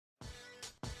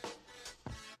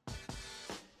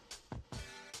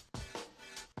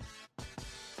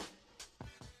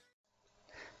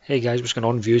Hey guys, what's going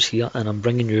on? Views here, and I'm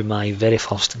bringing you my very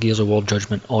first Gears of War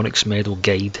Judgment Onyx medal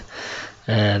guide.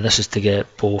 This is to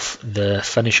get both the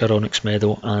finisher Onyx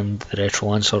medal and the Retro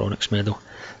Lancer Onyx medal.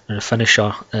 And the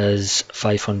finisher is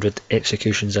 500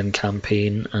 executions in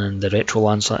campaign, and the Retro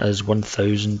Lancer is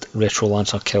 1000 Retro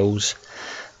Lancer kills.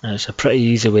 And it's a pretty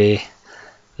easy way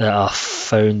that I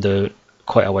found out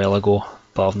quite a while ago,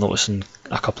 but I've noticed in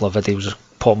a couple of videos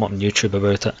popping up on YouTube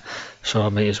about it, so I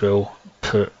might as well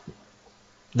put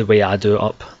the way I do it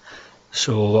up.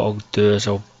 So what I'll do is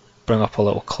I'll bring up a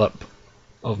little clip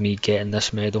of me getting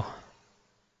this medal.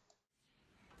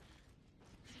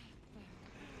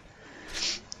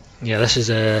 Yeah, this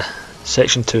is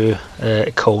section 2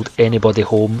 called Anybody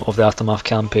Home of the Aftermath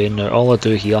campaign. Now all I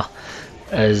do here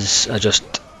is I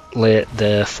just let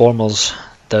the formers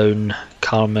down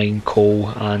Carmine, Cole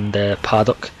and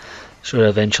Paddock, so they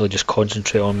eventually just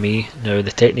concentrate on me. Now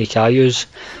the technique I use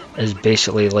is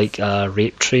basically like a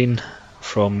rape train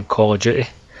from Call of Duty,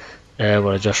 where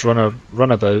I just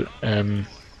run about and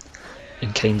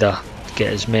kind of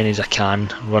get as many as I can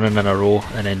running in a row,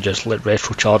 and then just let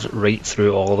retro charge right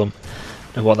through all of them.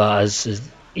 And what that is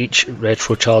each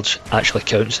retro charge actually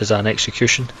counts as an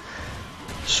execution,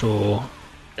 so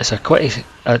it's a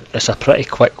pretty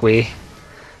quick way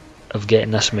of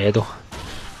getting this medal.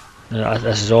 Now,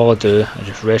 this is all I do. I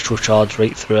just retro charge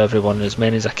right through everyone, as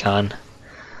many as I can,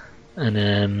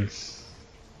 and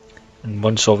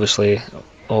once obviously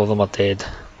all of them are dead,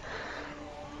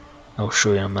 I'll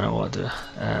show you in a minute what I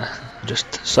do.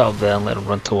 Just sit up there and let them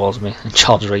run towards me and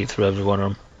charge right through every one of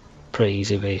them. Pretty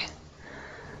easy way.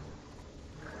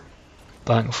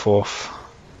 Back and forth.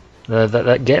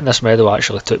 Getting this medal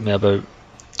actually took me about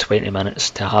 20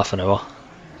 minutes to half an hour.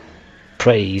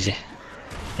 Pretty easy.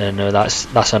 And now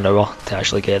that's an hour to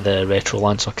actually get the Retro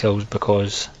Lancer kills,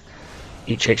 because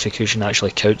each execution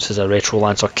actually counts as a Retro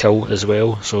Lancer kill as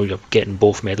well, so you're getting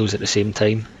both medals at the same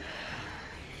time.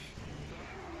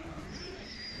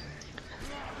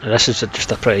 And this is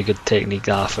just a pretty good technique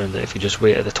that I found, that if you just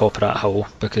wait at the top of that hill,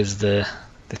 because they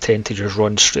tend to just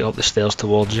run straight up the stairs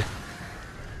towards you.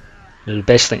 Now, the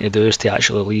best thing to do is to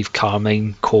actually leave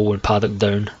Carmine, Cole and Paddock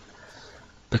down,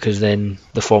 because then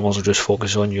the formers will just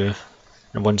focus on you.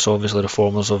 And once obviously the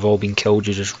formers have all been killed,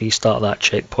 you just restart that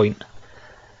checkpoint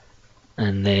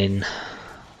and then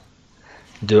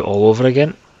do it all over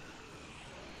again.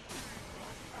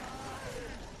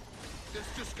 This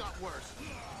just got worse.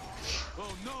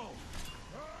 Oh no.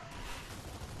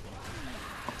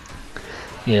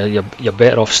 Yeah, you're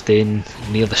better off staying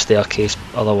near the staircase,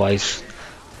 otherwise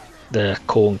the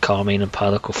Cole and Carmine and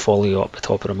Paddock will follow you up the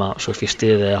top of the map. So if you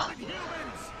stay there,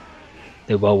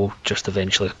 they will just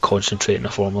eventually concentrate on the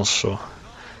formers, so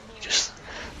just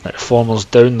let the formers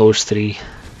down those three,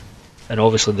 and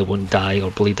obviously they won't die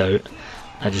or bleed out.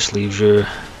 That just leaves you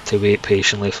to wait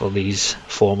patiently for these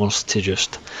formers to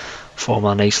just form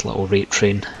a nice little rape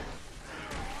train.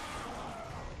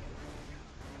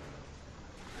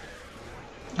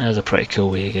 That's a pretty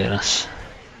cool way to get this.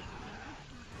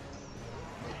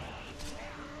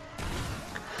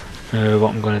 Now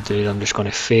what I'm going to do is I'm just going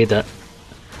to fade it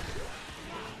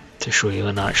to show you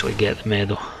when I actually get the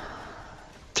medal,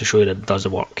 to show you that it does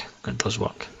work. It does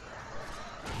work.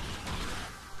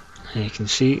 And you can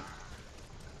see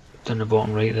down the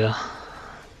bottom right there.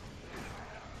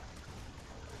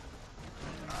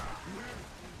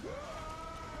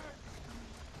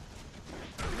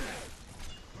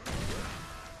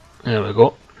 There we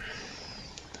go.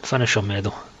 Finisher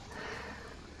medal.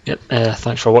 Yep,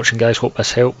 thanks for watching guys, hope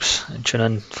this helps, and tune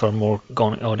in for more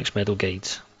Onyx medal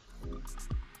guides.